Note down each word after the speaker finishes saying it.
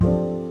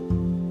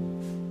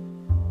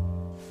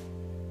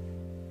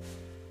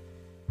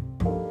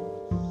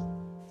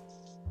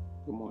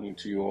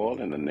morning to you all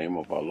in the name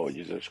of our Lord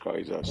Jesus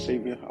Christ, our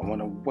Savior. I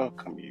want to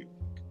welcome you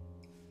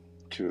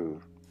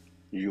to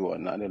You Are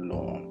Not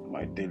Alone,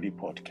 my daily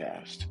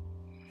podcast.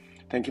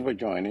 Thank you for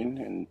joining,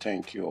 and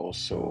thank you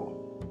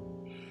also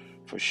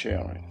for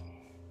sharing.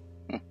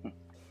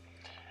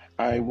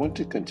 I want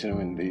to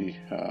continue in the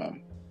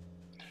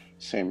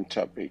same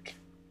topic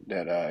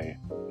that I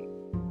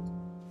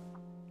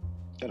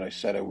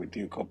started with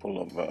you a couple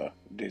of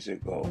days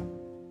ago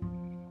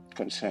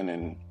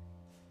concerning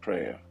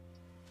prayer.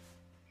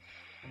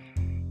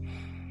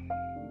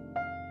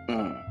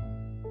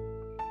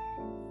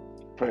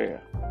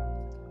 Prayer,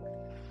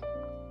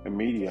 a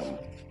medium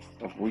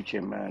of which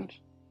a man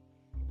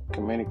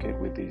communicates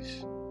with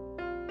his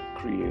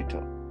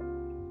Creator.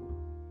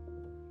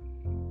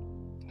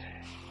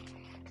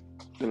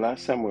 The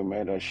last time we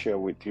met, I shared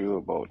with you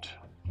about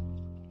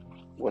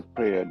what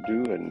prayer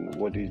do and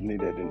what is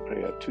needed in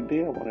prayer.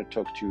 Today, I want to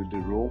talk to you the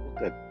role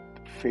that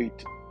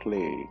faith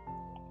play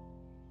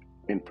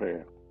in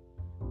prayer.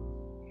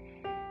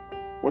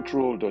 What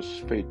role does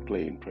faith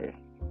play in prayer?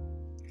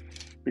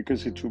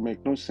 Because it will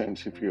make no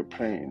sense if you're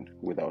praying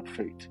without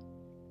faith.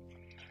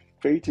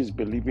 Faith is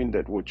believing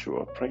that what you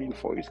are praying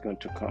for is going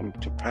to come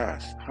to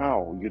pass.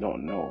 How? You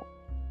don't know.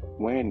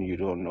 When? You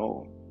don't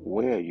know.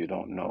 Where? You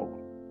don't know.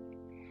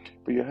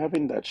 But you're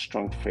having that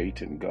strong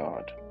faith in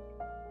God,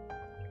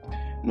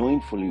 knowing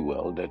fully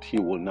well that He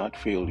will not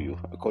fail you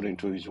according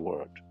to His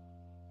word.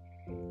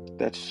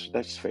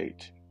 That's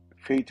faith.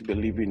 Faith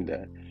believing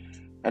that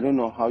I don't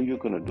know how you're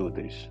going to do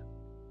this.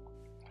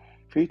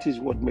 Faith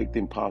is what makes the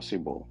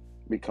impossible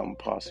become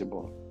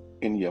possible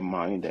in your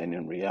mind and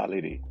in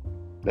reality.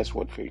 That's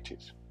what faith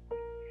is.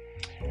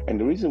 And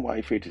the reason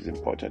why faith is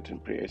important in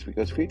prayer is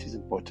because faith is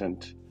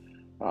important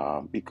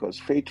because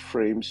faith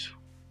frames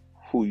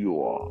who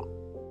you are,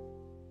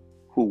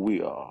 who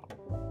we are.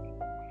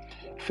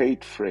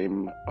 Faith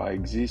frames our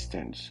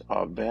existence,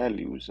 our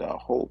values, our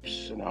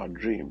hopes, and our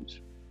dreams.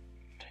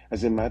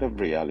 As a matter of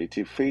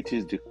reality, faith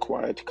is the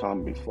quiet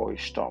calm before a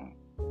storm.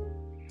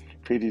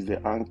 Faith is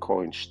the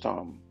anchor in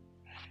storm.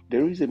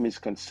 There is a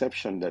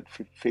misconception that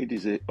faith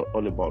is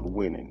all about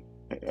winning.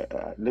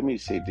 Let me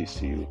say this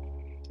to you.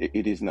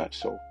 It is not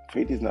so.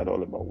 Faith is not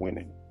all about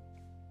winning.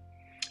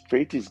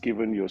 Faith is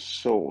giving your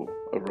soul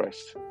a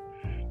rest.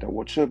 That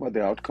whatsoever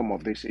the outcome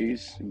of this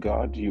is,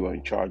 God, you are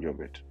in charge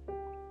of it.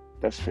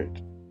 That's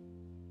faith.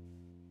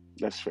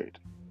 That's faith.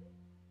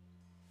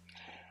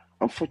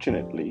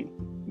 Unfortunately,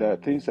 there are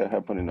things that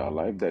happen in our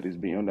life that is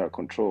beyond our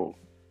control.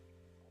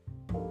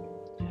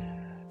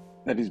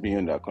 That is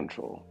beyond our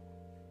control.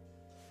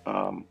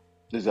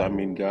 Does that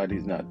mean God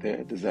is not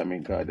there? Does that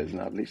mean God does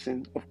not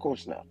listen? Of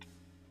course not.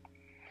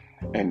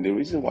 And the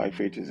reason why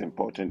faith is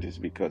important is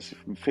because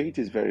faith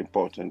is very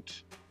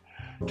important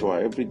to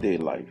our everyday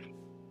life.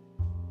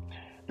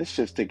 Let's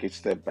just take a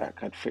step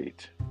back at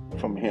faith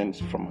from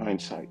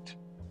hindsight.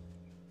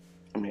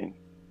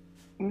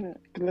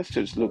 Let's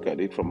just look at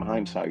it from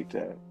hindsight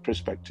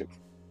perspective.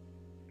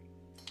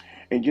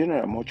 In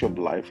general, much of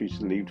life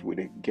is lived with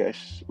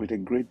a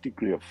great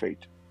degree of faith.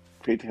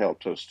 Faith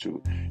helps us to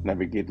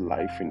navigate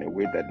life in a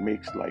way that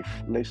makes life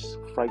less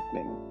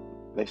frightening,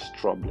 less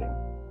troubling.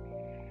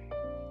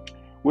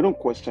 We don't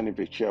question if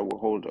a chair will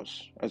hold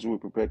us as we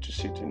prepare to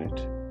sit in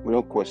it. We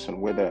don't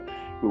question whether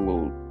we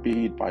will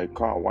be hit by a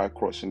car while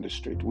crossing the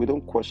street. We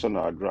don't question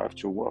our drive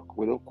to work.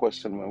 We don't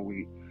question when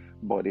we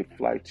board a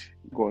flight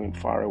going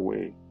far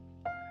away.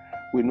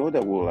 We know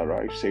that we'll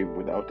arrive safe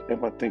without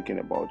ever thinking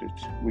about it.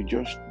 We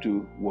just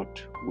do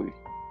what we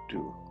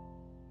do.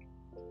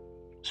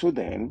 So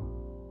then,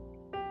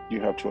 you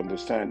have to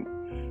understand,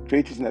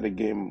 faith is not a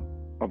game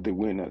of the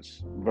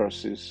winners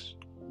versus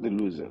the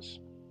losers.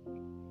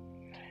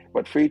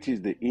 But faith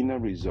is the inner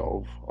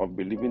resolve of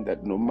believing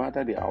that no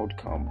matter the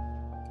outcome,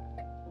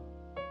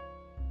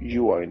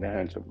 you are in the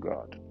hands of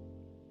God.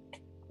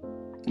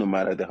 No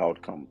matter the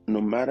outcome,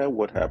 no matter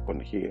what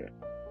happened here,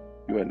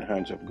 you are in the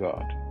hands of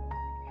God.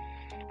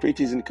 Faith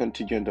isn't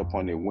contingent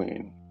upon a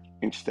win.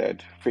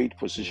 Instead, faith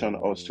positions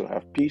us to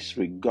have peace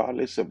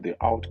regardless of the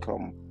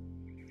outcome.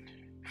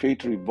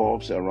 Faith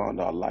revolves around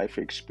our life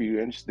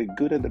experience, the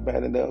good and the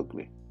bad and the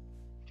ugly.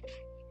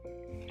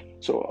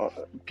 So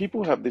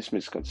people have this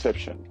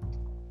misconception.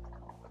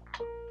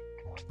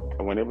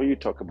 And whenever you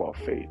talk about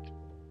faith,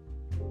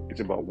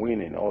 it's about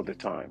winning all the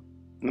time.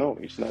 No,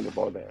 it's not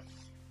about that.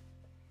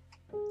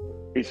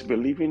 It's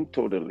believing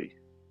totally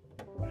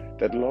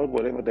that, Lord,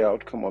 whatever the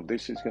outcome of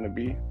this is going to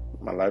be,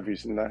 my life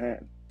is in thy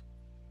hand.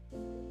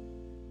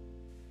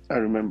 I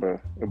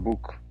remember a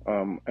book,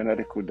 an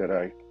article that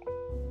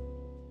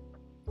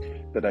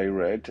I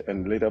read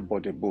and later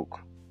bought a book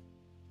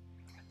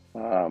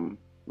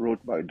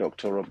wrote by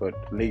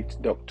late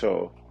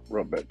Dr.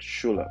 Robert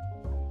Schuller,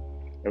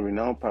 a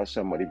renowned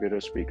pastor and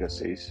motivator speaker,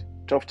 says,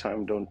 tough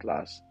times don't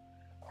last,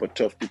 but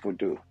tough people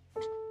do.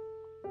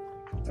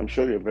 I'm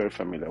sure you're very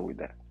familiar with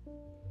that.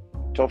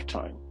 Tough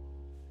times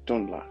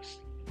don't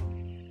last,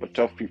 but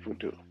tough people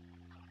do.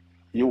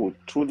 You will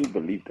truly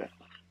believe that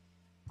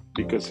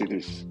because it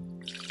is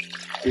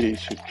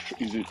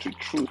the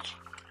truth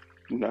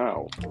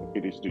Now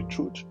it is the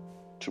truth.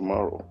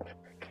 Tomorrow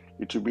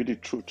it will be the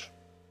truth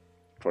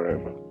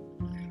forever.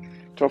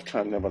 Tough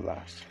time never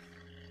lasts,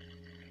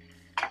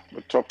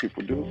 but tough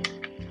people do.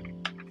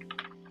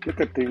 Look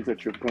at things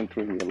that you've gone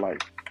through in your life.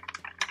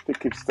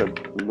 Take a step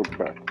and look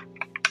back,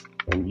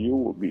 and you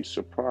will be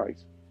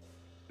surprised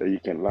that you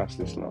can last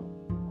this long.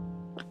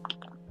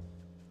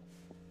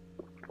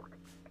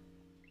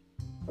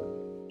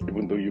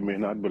 Even though you may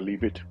not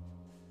believe it,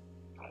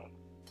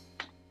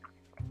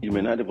 you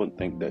may not even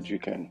think that you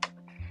can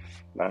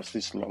last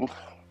this long,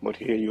 but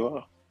here you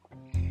are.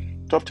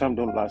 Tough times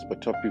don't last,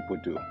 but tough people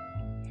do.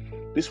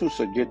 This will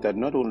suggest that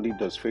not only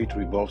does faith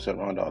revolve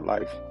around our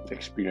life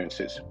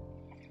experiences,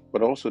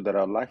 but also that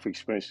our life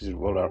experiences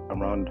revolve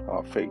around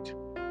our faith.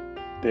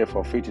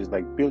 Therefore, faith is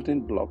like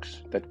building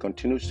blocks that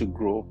continues to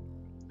grow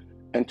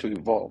and to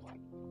evolve.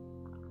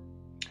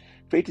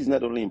 Faith is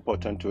not only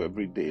important to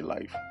everyday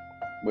life,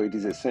 but it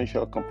is an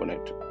essential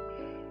component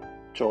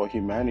to our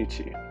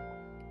humanity.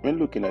 When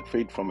looking at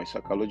faith from a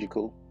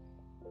psychological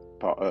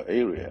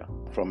area,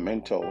 from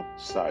mental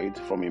side,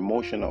 from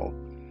emotional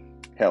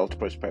health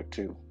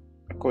perspective,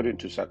 according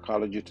to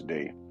Psychology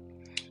Today,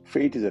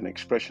 faith is an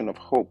expression of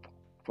hope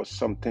for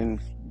something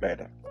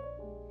better.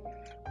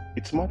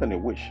 It's more than a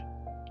wish.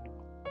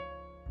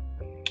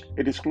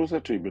 It is closer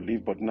to a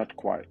belief, but not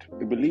quite.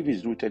 A belief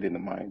is rooted in the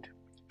mind.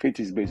 Faith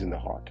is based in the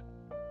heart.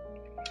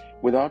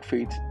 Without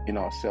faith in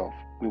ourselves,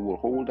 we will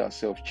hold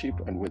ourselves cheap,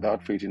 and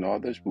without faith in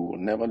others, we will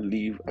never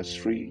live as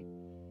free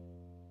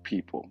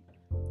people.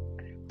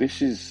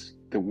 This is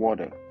the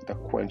water that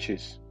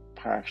quenches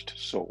parched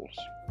souls.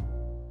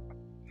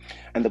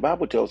 And the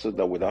Bible tells us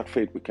that without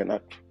faith, we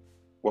cannot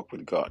walk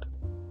with God.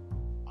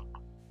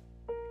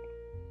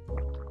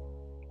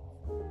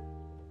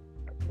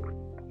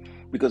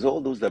 Because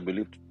all those that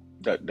believe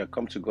that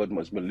come to God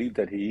must believe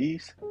that He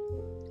is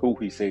who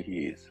He say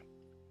He is.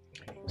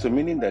 So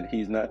meaning that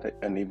He is not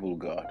an evil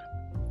God.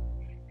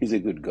 He's a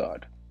good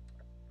God.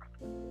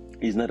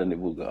 He's not an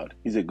evil God.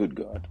 He's a good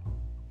God.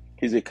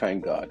 He's a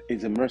kind God.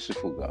 He's a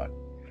merciful God.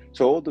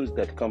 So all those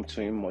that come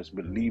to Him must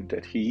believe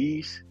that He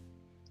is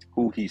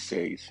who He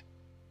says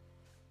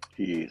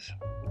He is.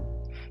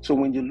 So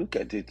when you look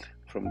at it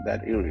from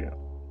that area,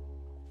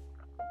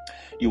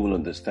 you will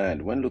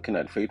understand when looking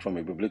at faith from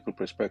a biblical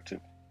perspective,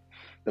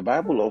 the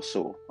Bible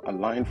also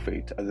aligns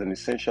faith as an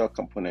essential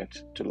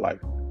component to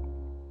life.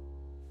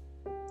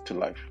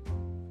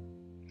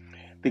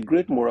 The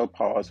great moral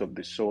powers of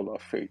the soul are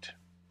faith,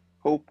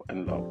 hope,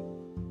 and love.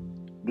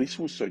 This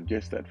will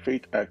suggest that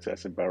faith acts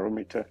as a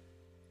barometer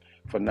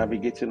for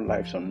navigating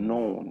life's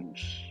unknowns.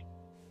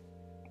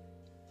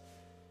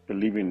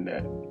 Believing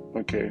that,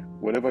 okay,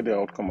 whatever the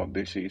outcome of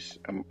this is,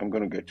 I'm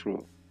going to get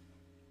through.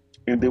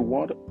 In the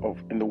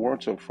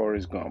words of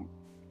Forrest Gump,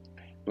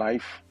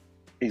 life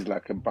is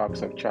like a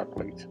box of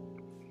chocolate.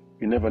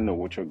 You never know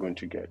what you're going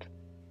to get.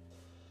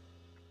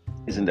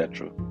 Isn't that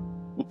true?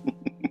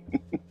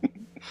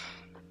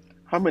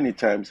 How many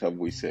times have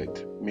we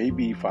said,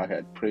 maybe if I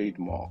had prayed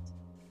more,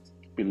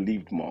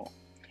 believed more,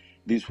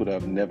 this would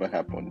have never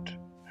happened?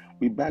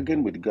 We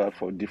bargain with God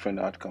for a different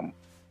outcome.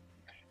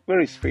 Where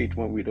is faith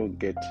when we don't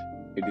get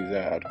a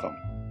desired outcome?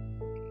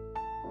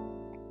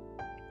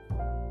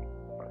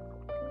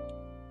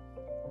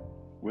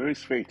 Where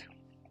is faith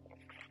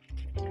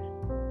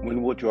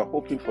when what you are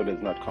hoping for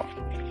does not come?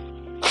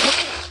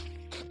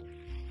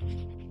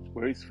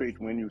 Where is faith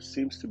when you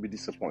seem to be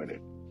disappointed?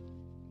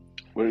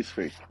 Where is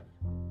faith?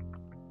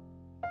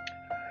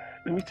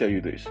 Let me tell you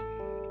this.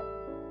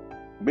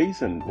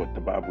 Based on what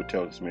the Bible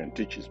tells me and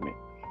teaches me,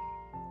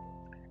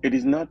 it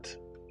is not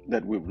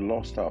that we've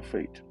lost our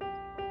faith.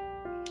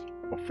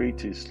 Our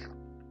faith is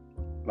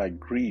like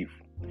grief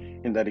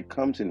in that it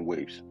comes in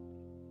waves.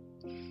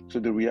 So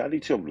the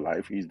reality of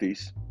life is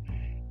this: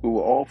 we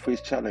will all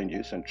face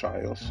challenges and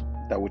trials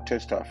that will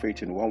test our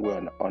faith in one way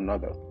or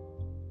another.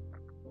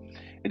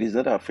 It is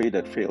not our faith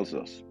that fails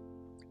us.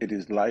 It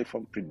is life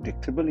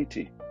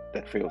unpredictability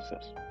that fails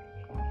us.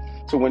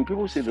 So when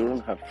people say they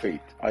don't have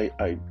faith,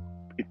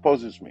 it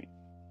puzzles me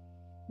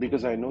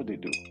because I know they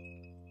do.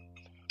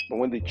 But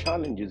when the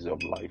challenges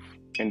of life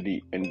and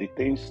the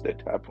things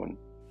that happen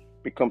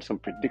becomes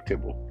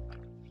unpredictable,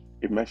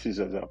 it messes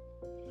us up.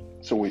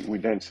 So we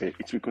then say,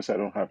 it's because I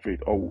don't have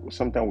faith. Or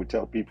sometimes we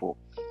tell people,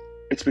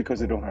 it's because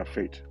they don't have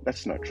faith.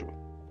 That's not true.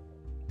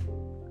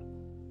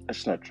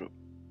 That's not true.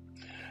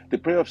 The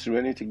prayer of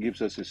serenity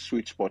gives us a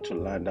sweet spot to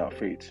land our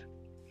faith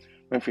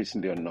when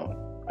facing the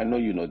unknown. I know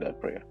you know that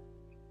prayer.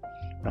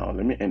 Now,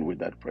 let me end with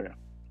that prayer.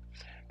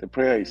 The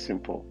prayer is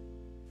simple.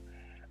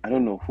 I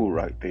don't know who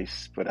wrote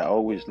this, but I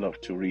always love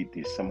to read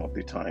this some of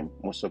the time,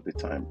 most of the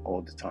time,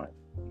 all the time.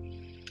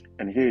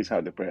 And here is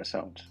how the prayer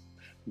sounds.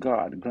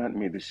 God, grant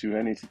me the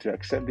serenity to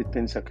accept the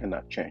things I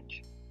cannot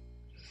change,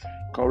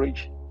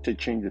 courage to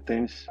change the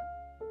things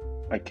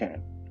I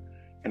can,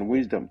 and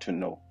wisdom to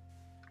know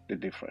the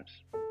difference.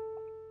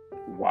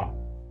 Wow.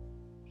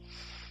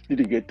 Did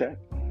you get that?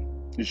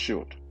 You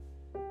should.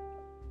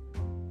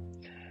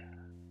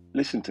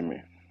 Listen to me.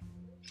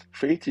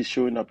 Faith is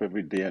showing up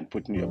every day and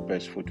putting your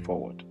best foot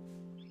forward.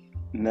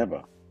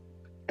 Never,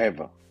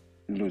 ever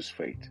lose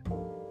faith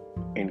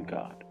in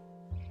God.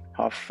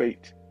 Have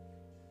faith,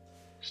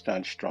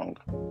 stand strong,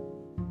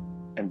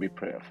 and be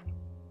prayerful.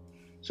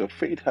 So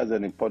faith has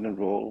an important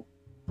role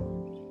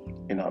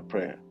in our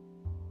prayer.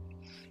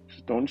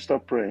 So don't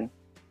stop praying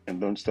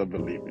and don't stop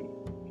believing.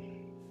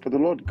 For the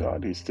Lord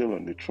God is still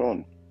on the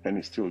throne and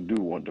He still do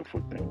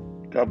wonderful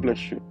things. God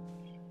bless you.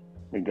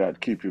 May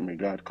God keep you. May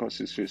God cause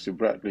His face to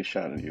brightly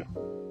shine on you.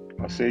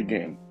 I'll say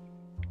again,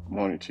 good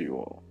morning to you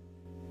all.